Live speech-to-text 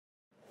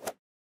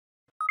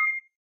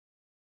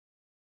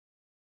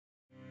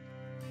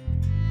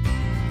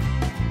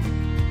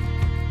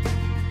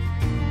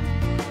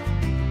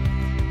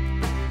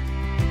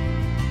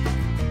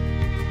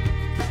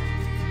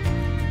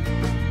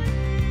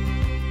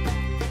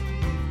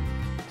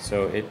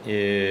So it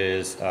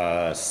is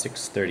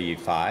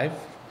 6:35.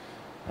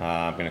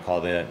 I'm going to call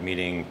the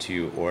meeting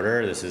to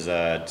order. This is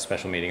a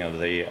special meeting of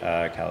the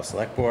Calais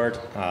Selectboard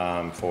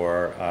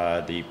for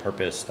the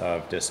purpose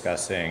of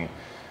discussing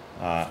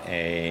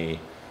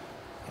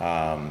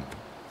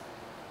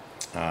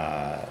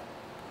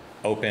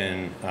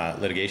open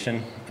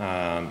litigation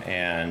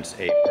and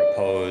a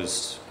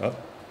proposed, another,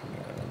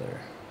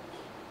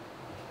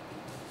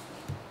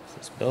 is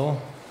this bill?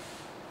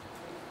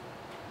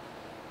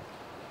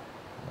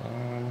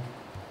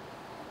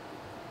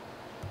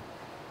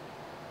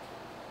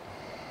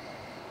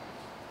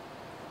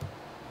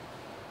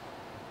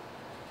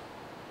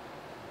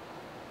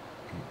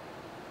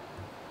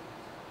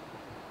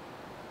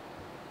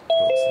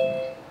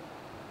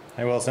 Wilson.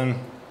 Hi, Wilson.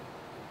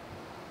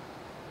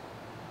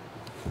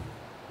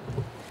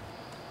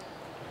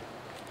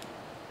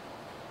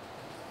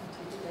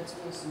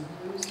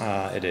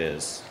 It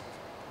is.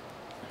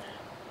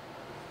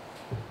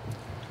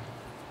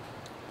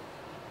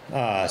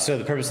 So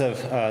the purpose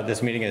of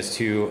this meeting is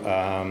to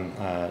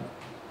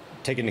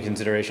take into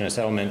consideration a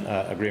settlement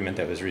agreement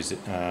that was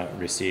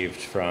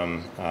received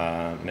from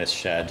Ms.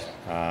 Shedd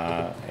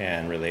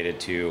and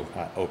related to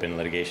open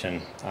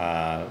litigation.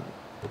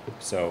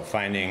 So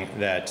finding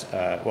that,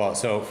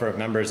 so for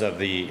members of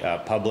the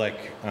public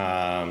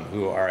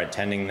who are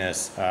attending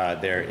this,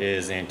 there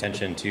is an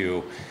intention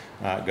to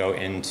go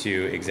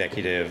into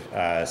executive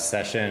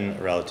session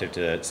relative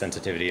to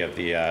sensitivity of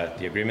the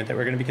agreement that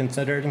we're going to be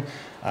considering.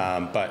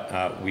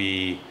 But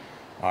we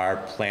are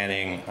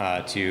planning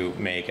to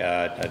make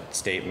a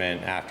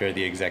statement after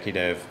the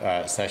executive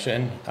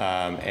session.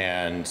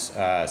 And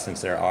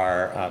since there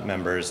are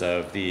members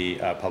of the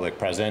public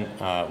present,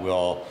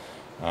 we'll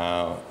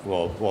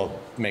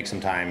make some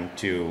time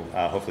to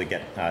hopefully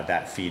get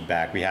that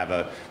feedback. We have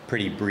a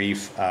pretty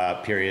brief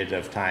period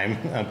of time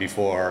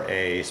before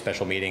a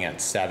special meeting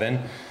at 7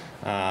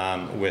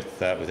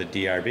 with a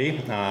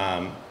DRB.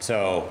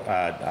 So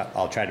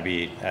I'll try to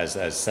be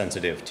as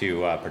sensitive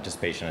to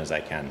participation as I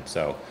can.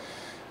 So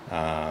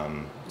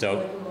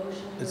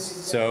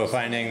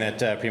finding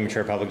that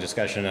premature public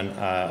discussion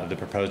of the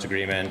proposed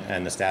agreement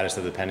and the status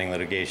of the pending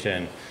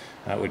litigation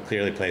would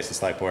clearly place the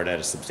select board at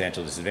a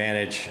substantial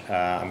disadvantage.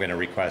 I'm going to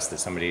request that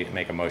somebody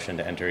make a motion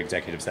to enter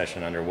executive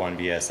session under 1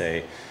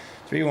 VSA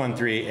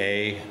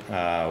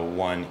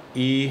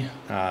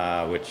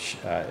 313A1E, which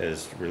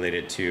is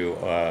related to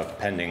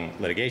pending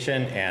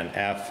litigation, and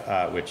F,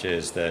 which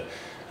is the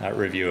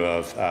review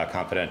of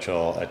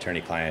confidential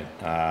attorney-client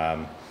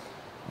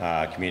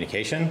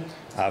communication.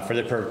 For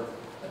the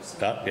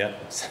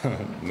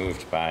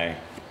moved by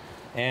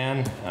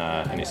Ann.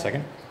 Any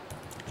second?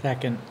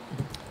 Second.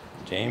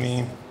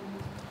 Jamie.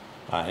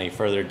 Any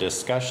further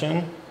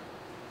discussion?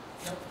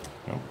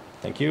 No.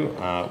 Thank you.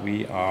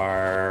 We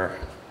are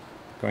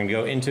going to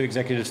go into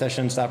executive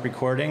session, stop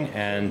recording,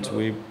 and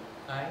we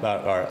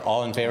are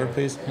all in favor,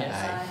 please? Yes.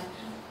 Aye.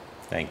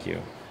 Thank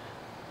you.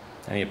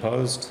 Any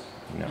opposed?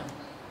 No.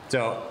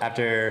 So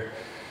after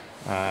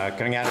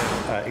coming out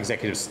of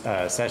executive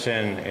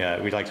session,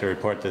 we'd like to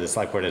report that the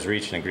select board has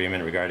reached an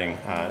agreement regarding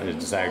the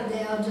desired.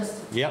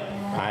 Yep,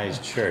 I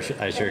sure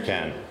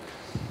can.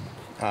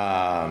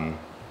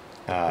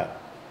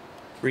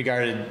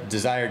 Regarding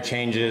desired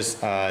changes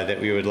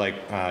that we would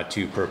like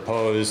to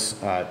propose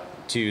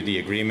to the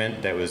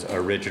agreement that was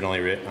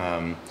originally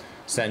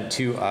sent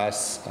to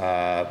us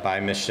by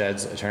Ms.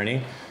 Shedd's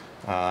attorney,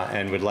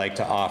 and would like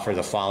to offer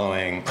the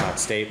following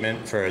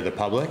statement for the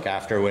public,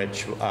 after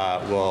which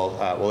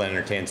we'll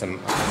entertain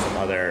some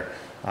other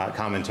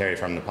commentary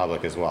from the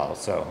public as well.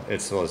 So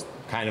it's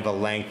kind of a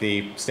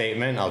lengthy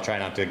statement. I'll try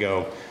not to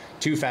go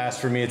too fast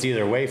for me. It's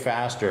either way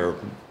fast or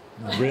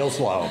real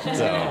slow.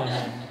 So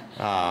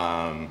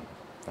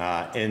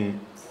in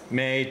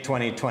May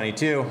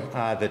 2022,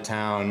 the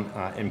town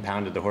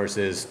impounded the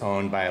horses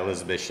owned by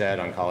Elizabeth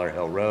Shedd on Collar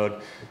Hill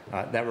Road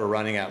that were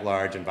running at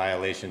large in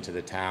violation to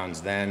the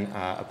town's then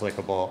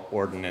applicable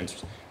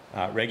ordinance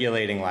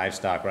regulating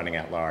livestock running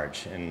at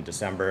large. In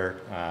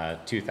December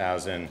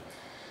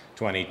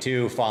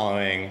 2022,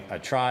 following a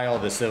trial,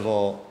 the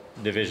Civil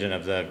Division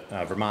of the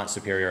Vermont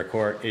Superior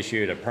Court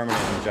issued a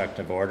permanent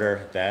injunctive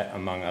order that,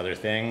 among other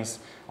things,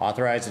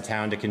 authorized the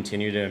town to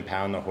continue to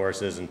impound the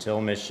horses until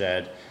Ms.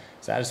 Shedd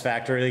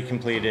satisfactorily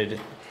completed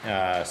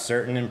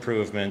certain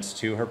improvements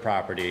to her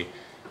property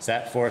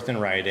set forth in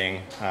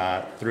writing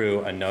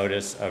through a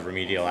notice of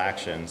remedial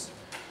actions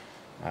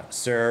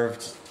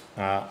served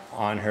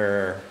on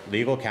her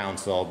legal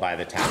counsel by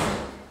the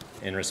town.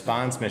 In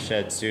response, Ms.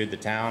 Shedd sued the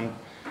town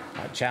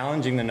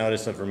challenging the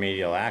notice of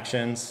remedial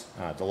actions.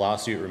 The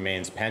lawsuit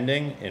remains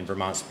pending in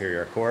Vermont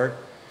Superior Court.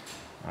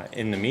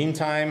 In the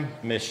meantime,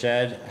 Ms.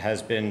 Shedd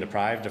has been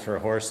deprived of her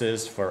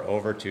horses for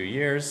over 2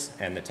 years,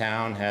 and the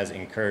town has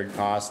incurred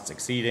costs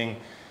exceeding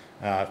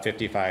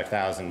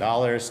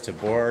 $55,000 to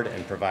board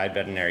and provide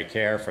veterinary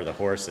care for the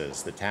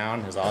horses. The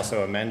town has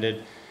also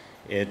amended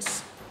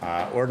its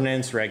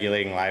ordinance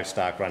regulating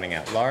livestock running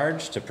at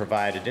large to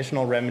provide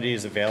additional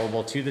remedies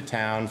available to the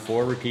town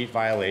for repeat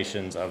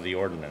violations of the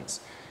ordinance.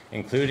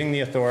 including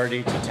the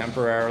authority to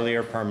temporarily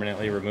or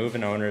permanently remove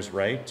an owner's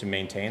right to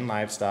maintain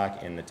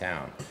livestock in the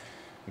town.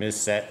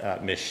 Ms.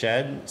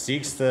 Shedd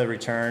seeks the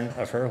return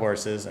of her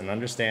horses and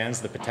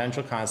understands the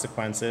potential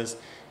consequences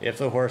if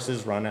the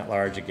horses run at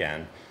large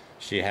again.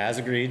 She has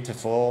agreed to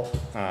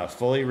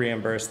fully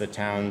reimburse the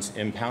town's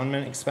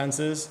impoundment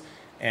expenses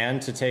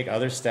and to take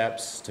other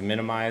steps to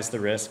minimize the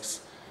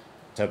risks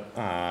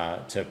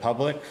to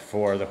public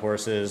for the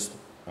horses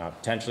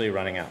potentially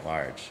running at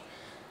large.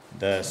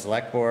 The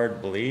Select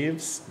Board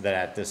believes that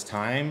at this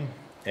time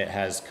it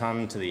has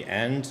come to the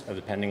end of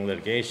the pending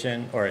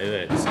litigation, or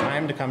it's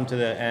time to come to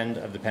the end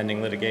of the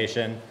pending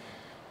litigation.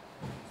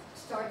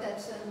 Start that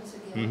sentence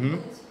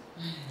again, please.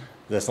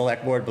 The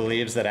Select Board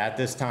believes that at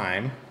this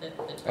time,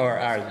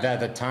 that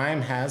the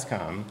time has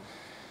come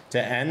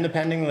to end the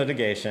pending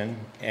litigation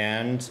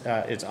and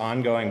its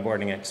ongoing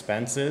boarding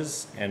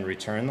expenses and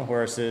return the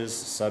horses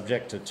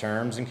subject to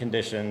terms and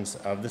conditions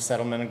of the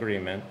settlement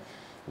agreement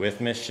with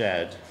Ms.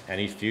 Shedd.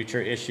 Any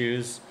future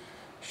issues,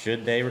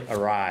 should they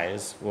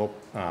arise, will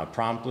be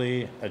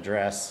promptly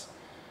addressed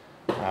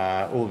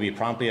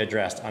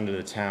under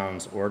the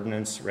town's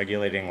ordinance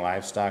regulating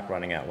livestock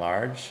running at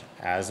large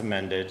as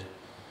amended,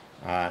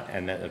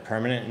 and that the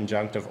permanent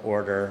injunctive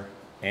order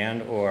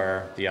and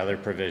or the other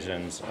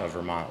provisions of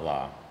Vermont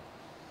law.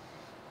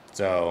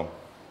 So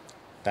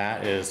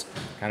that is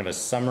kind of a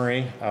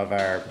summary of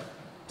our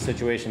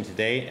situation to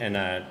date and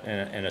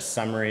a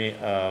summary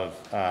of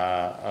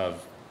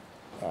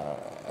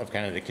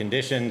kind of the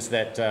conditions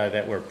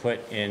that were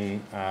put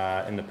in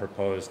the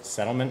proposed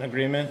settlement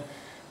agreement,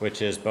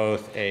 which is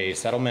both a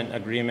settlement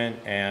agreement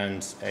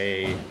and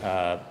a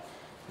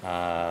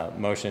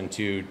motion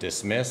to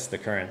dismiss the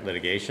current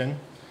litigation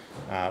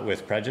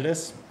with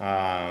prejudice.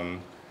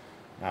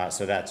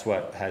 So that's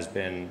what has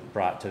been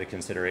brought to the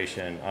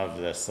consideration of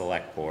the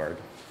Select Board.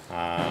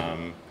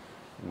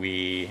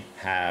 We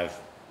have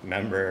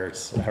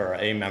members, or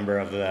a member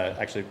of the,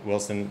 actually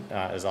Wilson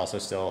is also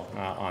still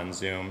on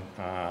Zoom.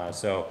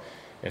 So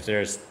if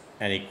there's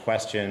any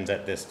questions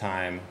at this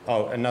time.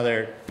 Oh,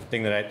 another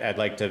thing that I'd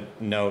like to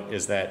note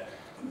is that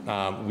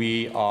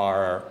we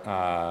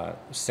are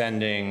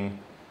sending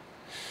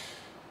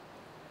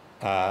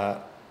a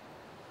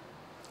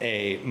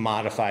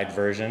modified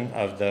version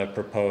of the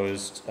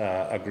proposed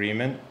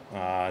agreement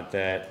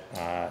that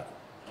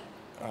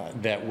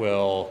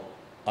will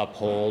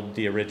uphold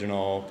the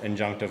original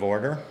injunctive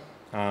order,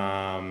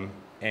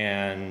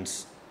 and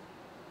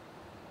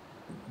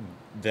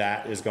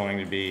that is going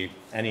to be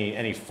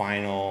any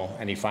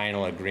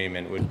final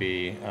agreement would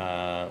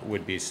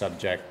be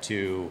subject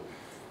to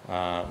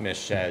Ms.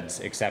 Shedd's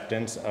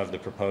acceptance of the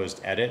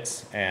proposed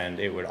edits, and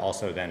it would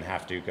also then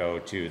have to go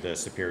to the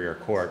Superior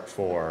Court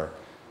for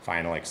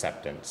final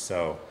acceptance.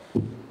 So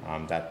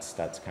that's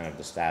kind of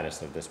the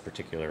status of this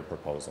particular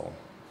proposal.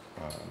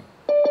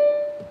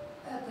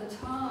 At the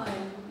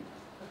time,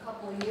 a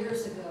couple of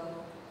years ago,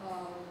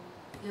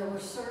 there were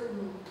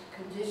certain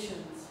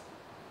conditions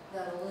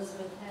that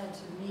Elizabeth had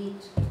to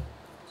meet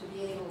to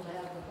be able to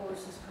have the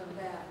horses come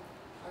back.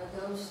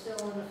 Are those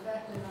still in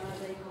effect, and are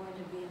they going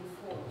to be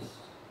enforced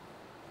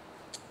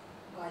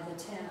by the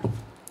town?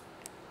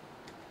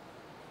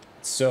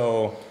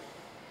 So,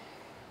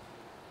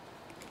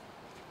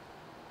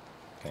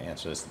 I can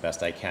answer this the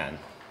best I can.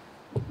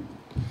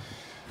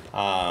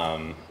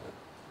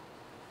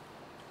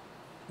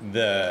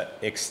 The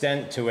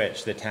extent to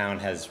which the town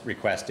has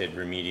requested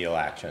remedial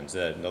actions,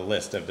 the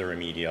list of the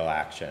remedial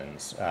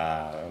actions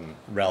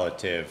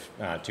relative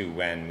to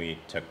when we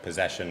took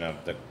possession of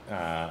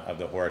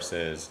the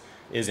horses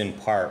is in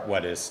part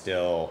what is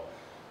still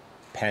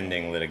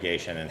pending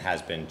litigation and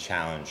has been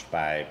challenged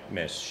by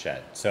Ms.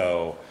 Shedd.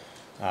 So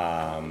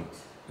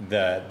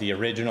the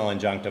original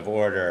injunctive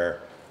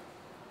order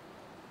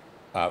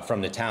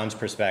from the town's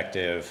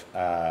perspective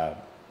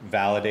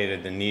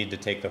validated the need to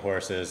take the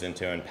horses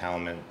into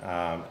impoundment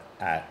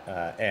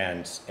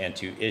and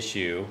to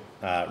issue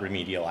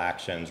remedial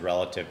actions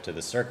relative to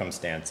the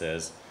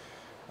circumstances.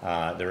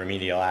 The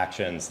remedial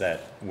actions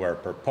that were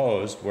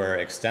proposed were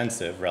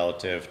extensive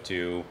relative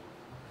to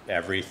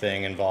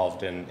everything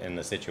involved in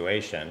the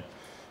situation,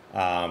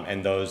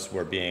 and those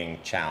were being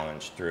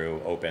challenged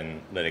through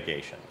open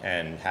litigation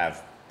and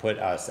have put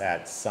us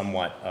at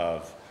somewhat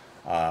of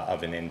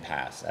an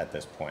impasse at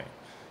this point.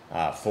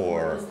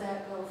 Where does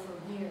that go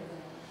from here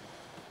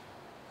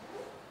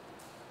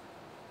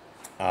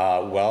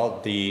then? Well,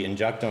 the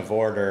injunctive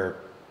order,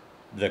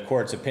 the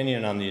court's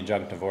opinion on the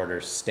injunctive order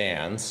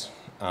stands,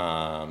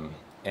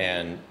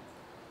 and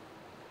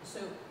so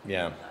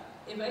yeah.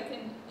 If I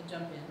can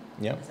jump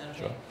in, Yeah, is that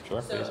okay?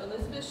 Sure, So please.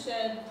 Elizabeth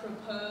Shedd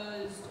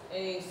proposed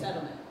a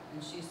settlement,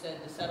 and she said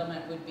the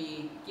settlement would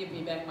be give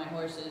me back my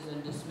horses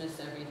and dismiss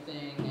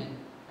everything,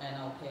 and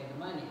I'll pay the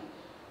money.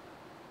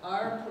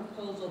 Our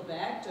proposal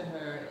back to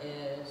her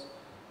is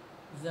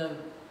the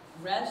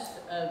rest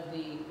of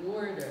the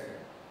order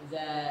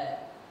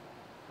that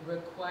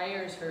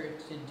requires her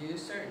to do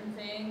certain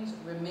things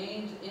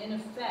remains in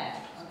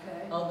effect,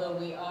 Okay. although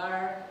we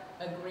are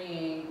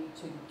agreeing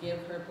to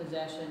give her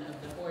possession of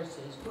the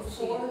horses.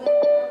 Before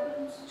that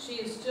happens? she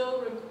is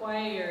still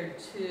required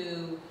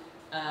to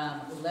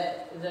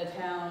let the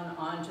town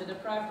onto the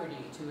property,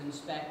 to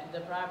inspect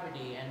the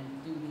property and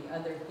do the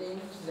other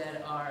things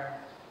that are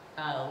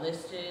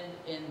listed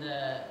in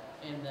the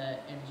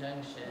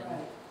injunction.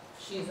 Right.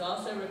 She's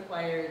also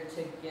required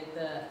to get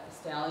the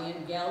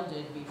stallion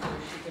gelded before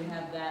she can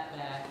have that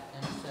back,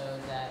 and so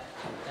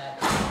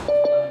that's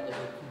one of the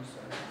big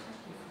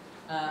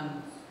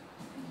concerns.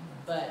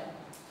 But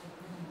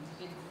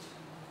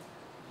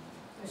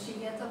Does she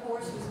get the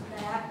horses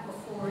back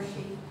before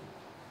she,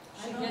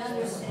 I She don't gets them.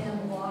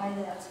 understand why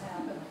that's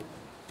happening.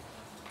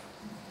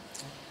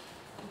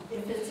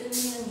 If it's in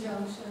the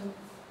injunction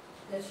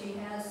that she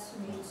has to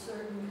meet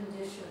certain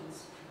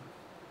conditions,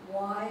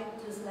 why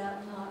does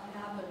that not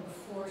happen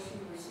before she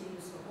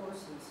receives the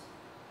horses?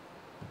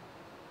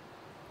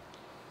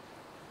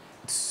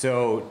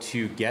 So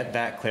to get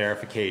that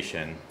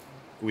clarification,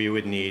 we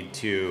would need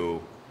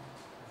to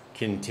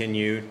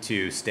continue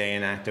to stay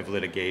in active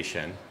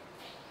litigation,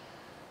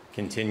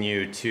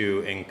 continue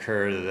to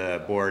incur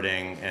the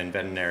boarding and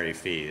veterinary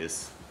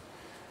fees,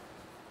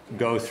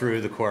 go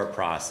through the court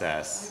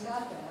process, I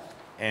got that.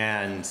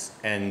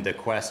 and the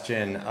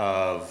question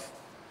of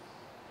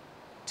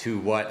to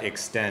what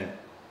extent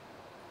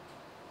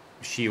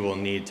she will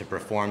need to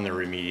perform the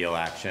remedial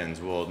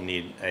actions will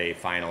need a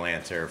final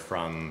answer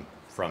from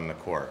the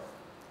court,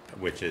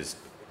 which is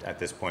at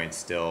this point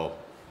still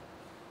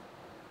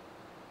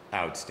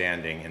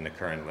outstanding in the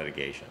current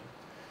litigation.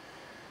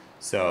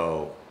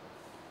 So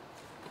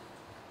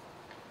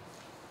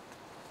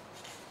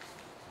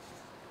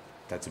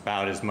that's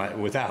about as much,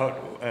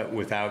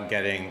 without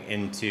getting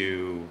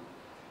into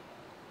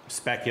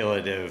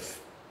speculative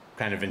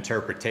kind of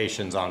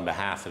interpretations on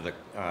behalf of the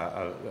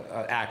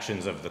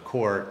actions of the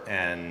court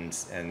and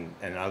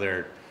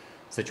other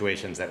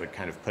situations that would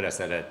kind of put us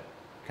at a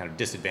kind of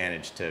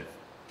disadvantage to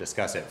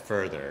discuss it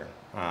further.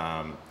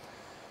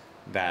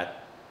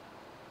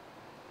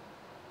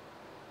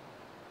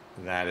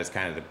 That is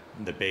kind of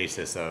the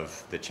basis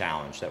of the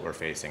challenge that we're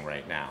facing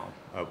right now.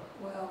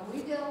 Well,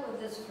 we dealt with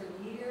this for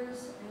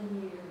years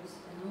and years,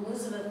 and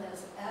Elizabeth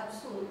has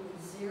absolutely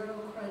zero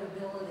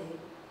credibility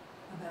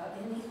about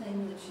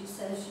anything that she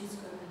says she's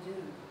going to do.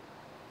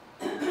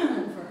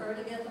 For her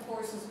to get the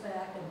horses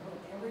back and put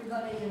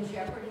everybody in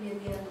jeopardy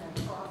again and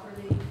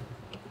property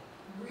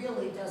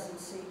really doesn't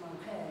seem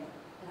okay.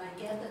 And I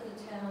get that the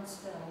town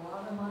spent a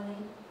lot of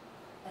money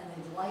and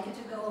they'd like it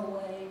to go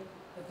away,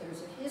 but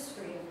there's a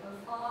history of her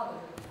father,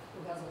 who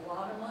has a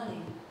lot of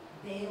money,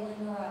 bailing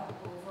her out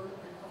over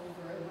and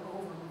over and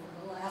over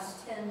the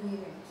last 10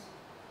 years.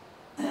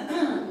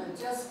 It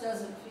just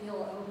doesn't feel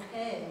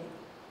okay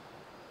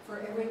for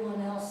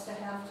everyone else to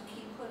have to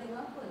keep putting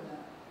up with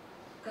that,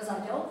 because I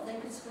don't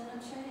think it's going to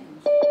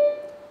change.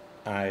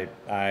 I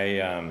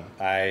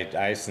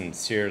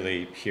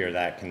sincerely hear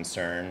that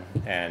concern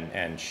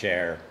and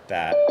share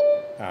that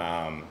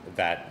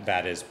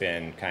that has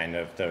been kind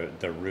of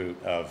the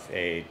root of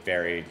a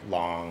very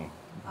long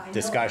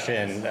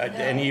discussion,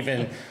 and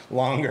even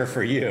longer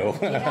for you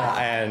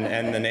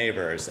and the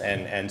neighbors,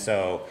 and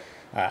so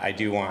I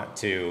do want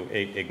to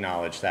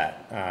acknowledge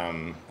that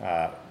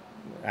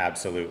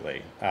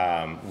absolutely.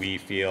 We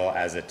feel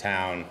as a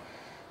town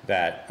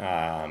that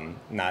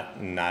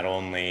not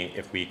only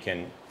if we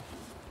can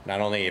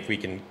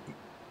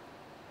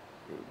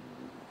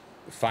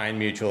find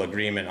mutual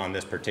agreement on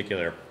this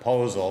particular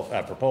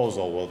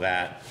proposal, will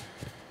that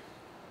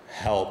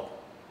help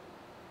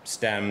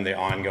stem the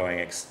ongoing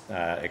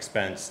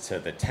expense to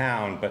the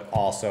town, but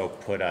also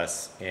put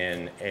us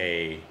in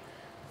a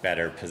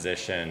better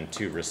position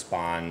to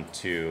respond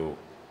to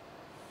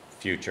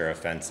future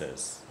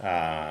offenses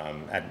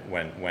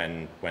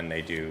when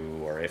they do,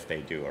 or if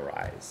they do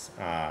arise,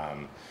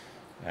 and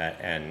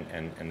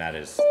that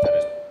is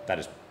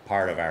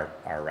part of our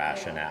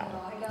rationale.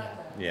 No, I got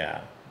that.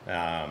 Yeah.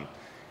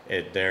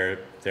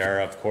 There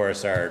of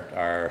course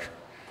are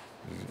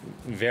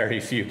very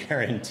few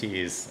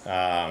guarantees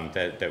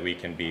that we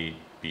can be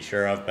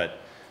sure of, but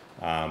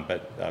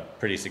a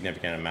pretty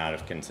significant amount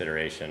of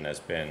consideration has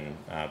been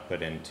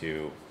put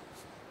into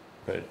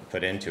it,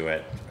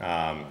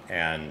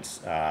 and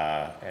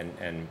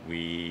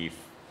we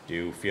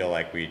do feel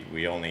like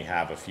we only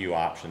have a few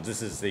options.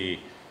 This is the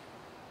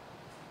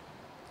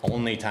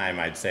only time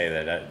I'd say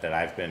that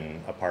I've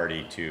been a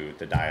party to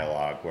the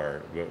dialogue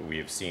where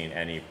we've seen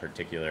any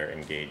particular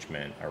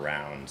engagement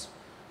around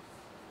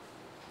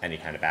any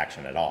kind of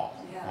action at all.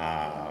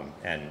 Yeah.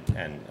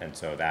 And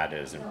so that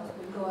is No, it's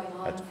been going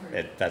on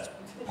for. that's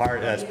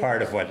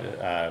part of what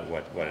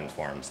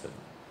informs the.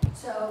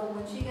 So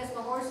when she gets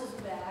the horses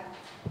back,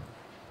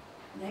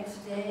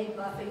 next day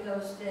Buffy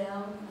goes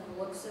down and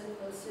looks at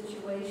the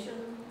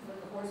situation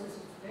with the horses.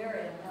 It's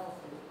very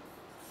unhealthy.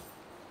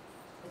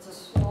 It's a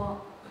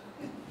swamp.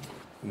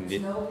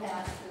 There's no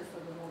pasture for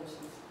the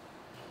horses.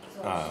 So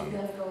she's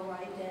gonna go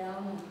right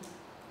down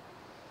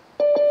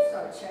and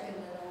start checking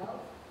it out.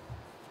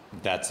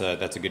 That's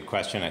a good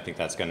question. I think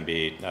that's going to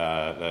be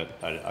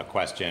a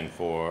question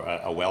for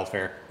a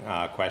welfare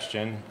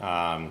question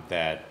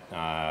that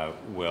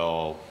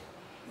will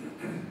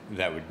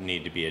that would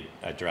need to be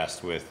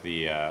addressed with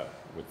the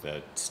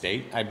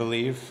state, I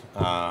believe,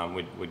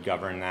 would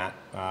govern that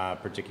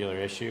particular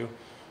issue.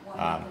 Why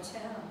not the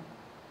town?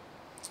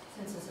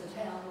 Since it's a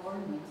town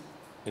ordinance.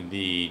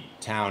 The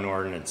town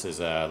ordinance is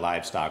a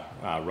livestock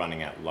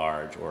running at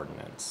large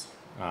ordinance.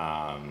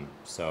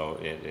 So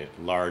it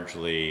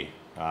largely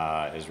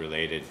is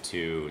related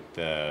to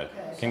the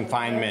Okay, so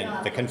confinement, they're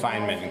not the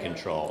confinement and welfare.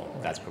 control.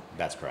 That's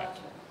correct.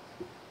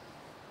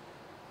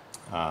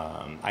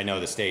 Gotcha. I know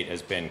the state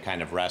has been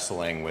kind of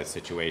wrestling with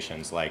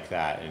situations like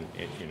that, and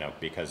you know,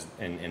 because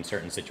in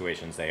certain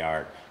situations they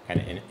are kind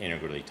of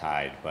integrally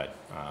tied, but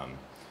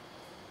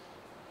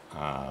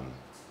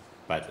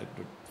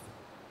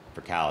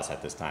for Calais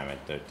at this time,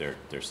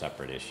 they're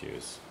separate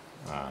issues.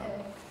 Okay. I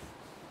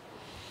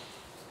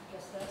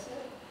guess that's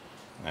it.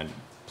 And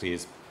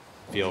please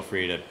feel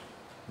free to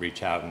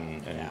reach out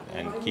and I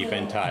keep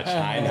in will. touch.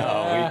 I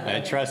know,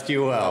 I trust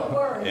you will. Don't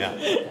worry. Yeah.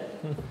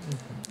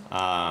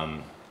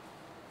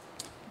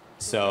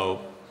 So,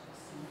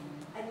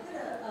 I put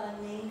a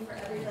name for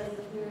everybody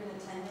here in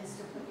attendance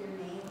to put your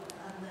name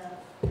on the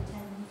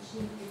attendance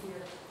sheet if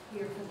you're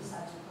here for the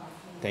 7 o'clock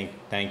meeting.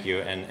 thank you,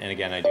 and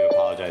again, I do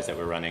apologize that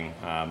we're running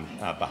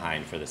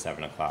behind for the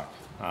 7 o'clock.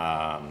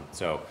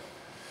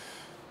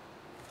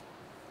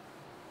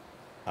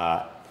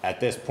 At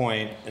this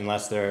point,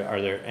 unless are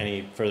there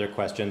any further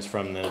questions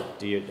from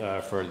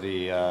for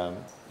the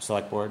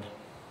select board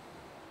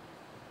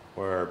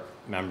or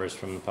members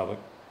from the public?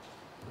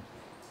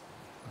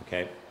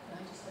 Okay. Can I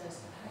just ask,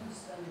 how do you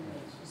spell your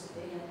name? Is it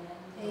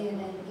A-N-N?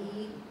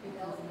 A-N-N-E,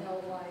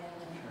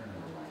 L-Y-N-N.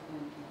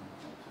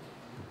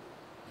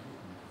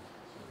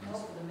 No,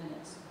 for the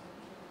minutes.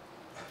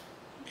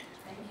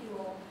 Thank you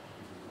all.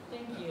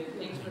 Thank you,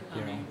 thanks for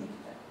coming.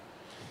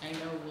 I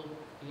know we'll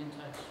be in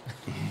touch.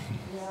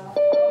 Yeah,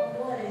 oh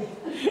boy.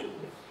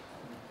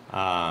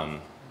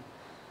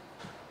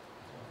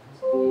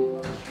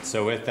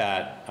 So with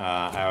that,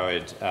 I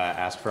would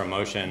ask for a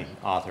motion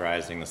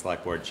authorizing the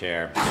select board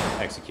chair to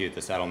execute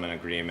the settlement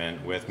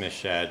agreement with Ms.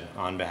 Shedd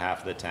on behalf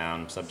of the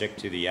town, subject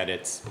to the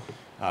edits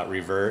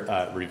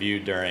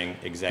reviewed during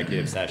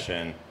executive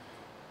session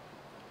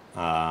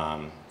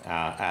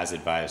as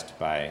advised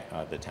by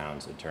the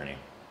town's attorney.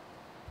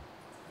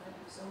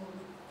 So,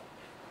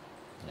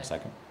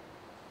 Second?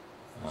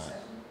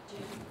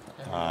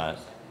 second,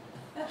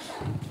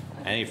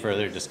 Any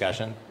further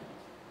discussion?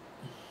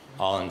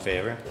 All in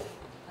favor?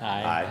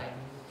 Aye.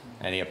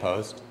 Any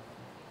opposed?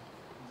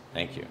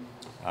 Thank you.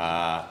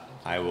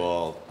 I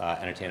will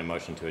entertain a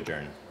motion to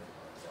adjourn.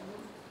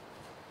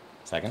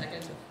 Second?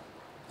 Second.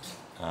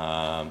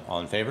 All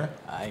in favor?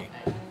 Aye.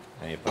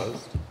 Any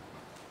opposed?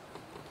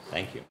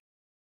 Thank you.